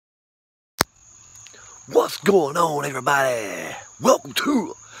What's going on, everybody? Welcome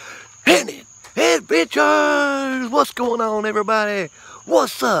to Hunting Adventures. What's going on, everybody?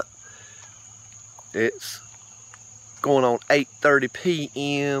 What's up? It's going on 8:30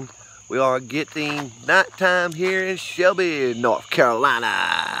 p.m. We are getting nighttime here in Shelby, North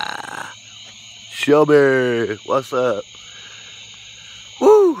Carolina. Shelby, what's up?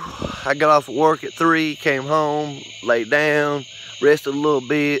 Woo! I got off work at 3, came home, laid down, rested a little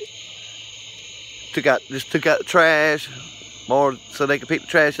bit. Just took out the trash more so they could pick the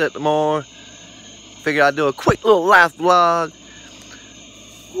trash up tomorrow. Figured I'd do a quick little life vlog.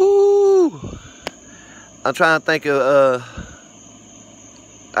 Woo! I'm trying to think of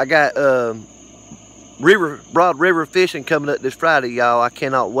I got Broad River fishing coming up this Friday, y'all. I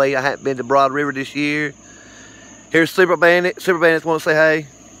cannot wait. I haven't been to Broad River this year. Here's Super Bandit. Super Bandits want to say hey.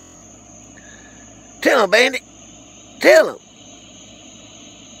 Tell him, Bandit. Tell him.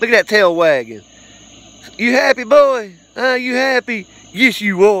 Look at that tail wagging. You happy, boy? You happy? Yes,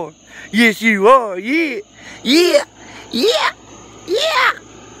 you are. Yes, you are. Yeah. Yeah. Yeah. Yeah.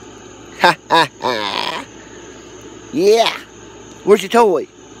 Ha, ha, ha. Yeah. Where's your toy?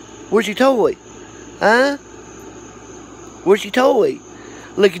 Where's your toy? Huh? Where's your toy?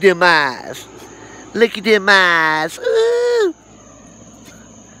 Look at them eyes. Look at them eyes. Ooh.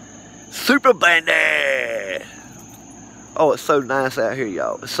 Super Bandit. Oh, it's so nice out here,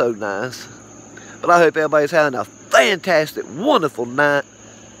 y'all. It's so nice. But I hope everybody's having a fantastic, wonderful night.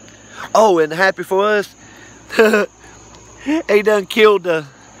 Oh, and happy for us. He done killed the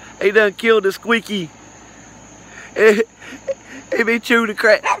squeaky. He be chewing the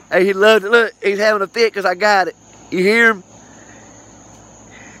crap. Hey, he loved it. Look, he's having a fit because I got it. You hear him?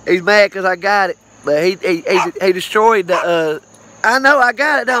 He's mad because I got it. But he destroyed the, I know, I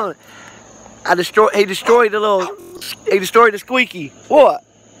got it, don't I? He destroyed the squeaky. What?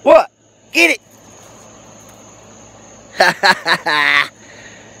 What? Get it.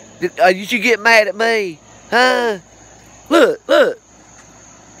 You should get mad at me. Huh? Look, look.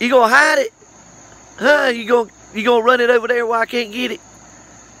 You gonna hide it? Huh? You gonna run it over there where I can't get it?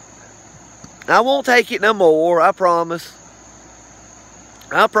 I won't take it no more, I promise.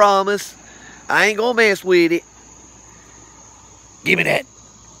 I promise. I ain't gonna mess with it. Give me that.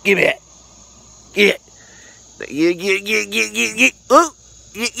 Give me that. Get it. Get. Oh.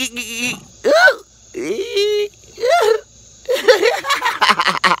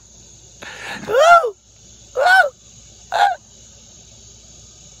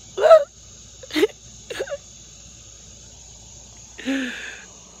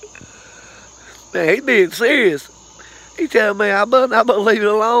 Man, he's being serious. He telling me I'm gonna leave it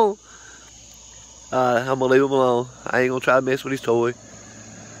alone. I'm gonna leave him alone. I ain't gonna try to mess with his toy.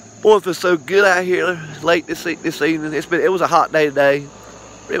 Boy, it feels so good out here late this evening. It was a hot day today.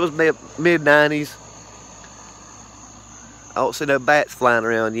 It was mid-90s. I don't see no bats flying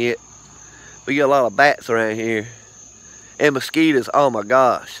around yet. We got a lot of bats around here. And mosquitoes, oh my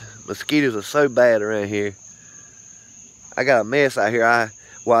gosh. Mosquitoes are so bad around here. I got a mess out here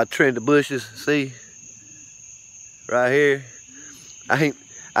while I trimmed the bushes, see? Right here. I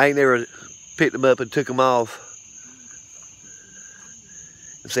ain't never picked them up and took them off.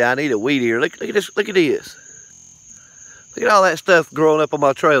 And see, I need a weed eater. Look at this, look at this. Look at all that stuff growing up on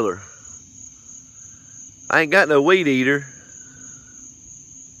my trailer. I ain't got no weed eater.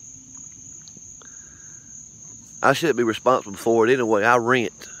 I shouldn't be responsible for it anyway. I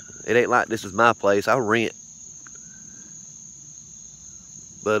rent. It ain't like this is my place. I rent.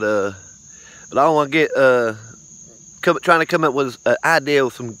 But I want to get trying to come up with an idea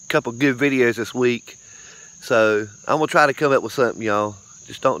with some couple good videos this week. So I'm gonna try to come up with something, y'all.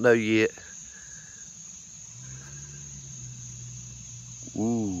 Just don't know yet.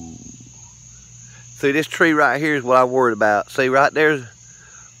 Ooh. See, this tree right here is what I'm worried about. See, right there's,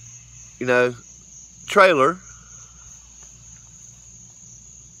 you know, trailer.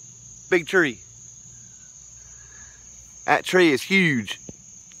 Big tree. That tree is huge.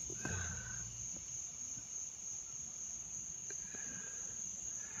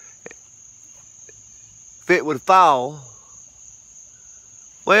 If it would fall,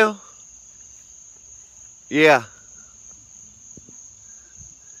 well, yeah.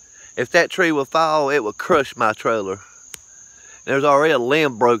 If that tree would fall, it would crush my trailer. There's already a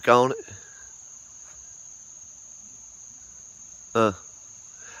limb broke on it.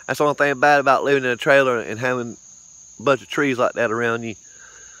 That's the only thing bad about living in a trailer and having a bunch of trees like that around you.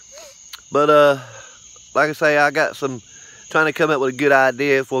 But like I say, I got some trying to come up with a good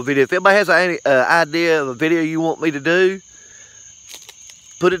idea for a video. If anybody has any idea of a video you want me to do,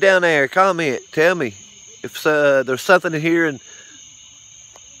 put it down there. Comment. Tell me if there's something in here and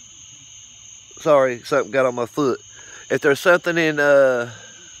sorry, something got on my foot. If there's something in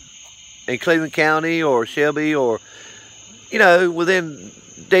Cleveland County or Shelby or, you know, within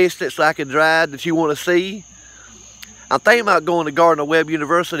distance I can drive that you want to see, I'm thinking about going to Gardner-Webb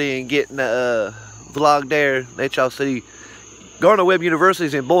University and getting a vlog there. Let y'all see. Gardner-Webb University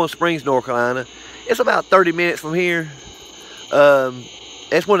is in Bowling Springs, North Carolina. It's about 30 minutes from here.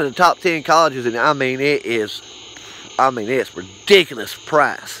 It's one of the top 10 colleges, and I mean, it's ridiculous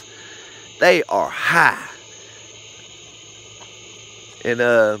price. They are high. And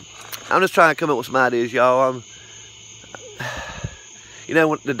I'm just trying to come up with some ideas, y'all. You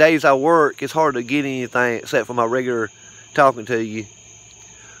know, the days I work, it's hard to get anything except for my regular talking to you.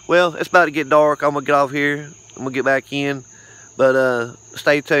 Well, it's about to get dark. I'm going to get off here. I'm going to get back in. But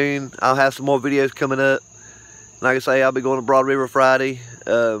stay tuned. I'll have some more videos coming up. Like I say, I'll be going to Broad River Friday.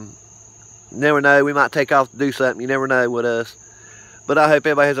 Never know. We might take off to do something. You never know with us. But I hope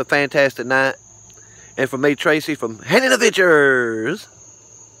everybody has a fantastic night. And from me, Tracy, from Handing Adventures,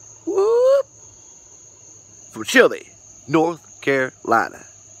 whoop, from Shelby, North Carolina.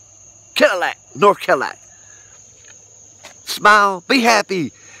 Cadillac, North Carolina. Smile. Be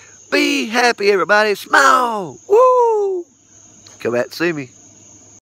happy. Be happy, everybody. Smile. Woo. Come out and see me.